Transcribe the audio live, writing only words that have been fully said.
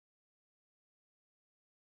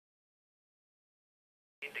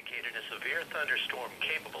severe thunderstorm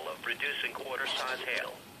capable of producing quarter-size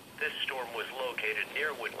hail. This storm was located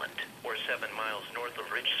near Woodland, or 7 miles north of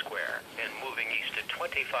Ridge Square, and moving east at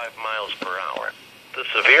 25 miles per hour. The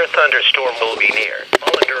severe thunderstorm will be near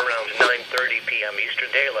Hollander around 9:30 p.m. Eastern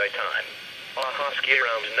Daylight Time. Ahoskie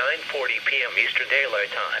around 9:40 p.m. Eastern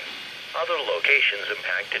Daylight Time. Other locations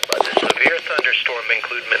impacted by the severe thunderstorm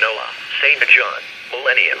include Manoa, St. John,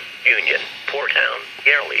 Millennium, Union, Portown,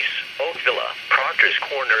 Airleys, Oakville, Proctor's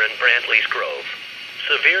Corner, and Brantley's Grove.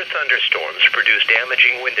 Severe thunderstorms produce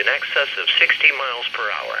damaging wind in excess of 60 miles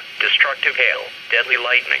per hour, destructive hail, deadly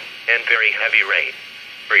lightning, and very heavy rain.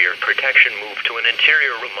 For your protection, move to an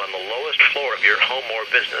interior room on the lowest floor of your home or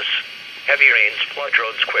business. Heavy rains flood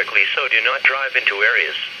roads quickly, so do not drive into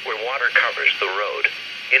areas where water covers the road.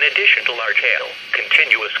 In addition to large hail,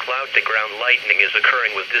 continuous cloud-to-ground lightning is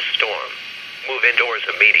occurring with this storm. Move indoors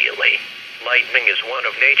immediately. Lightning is one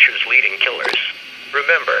of nature's leading killers.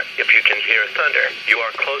 Remember, if you can hear thunder, you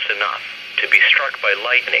are close enough to be struck by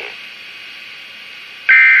lightning.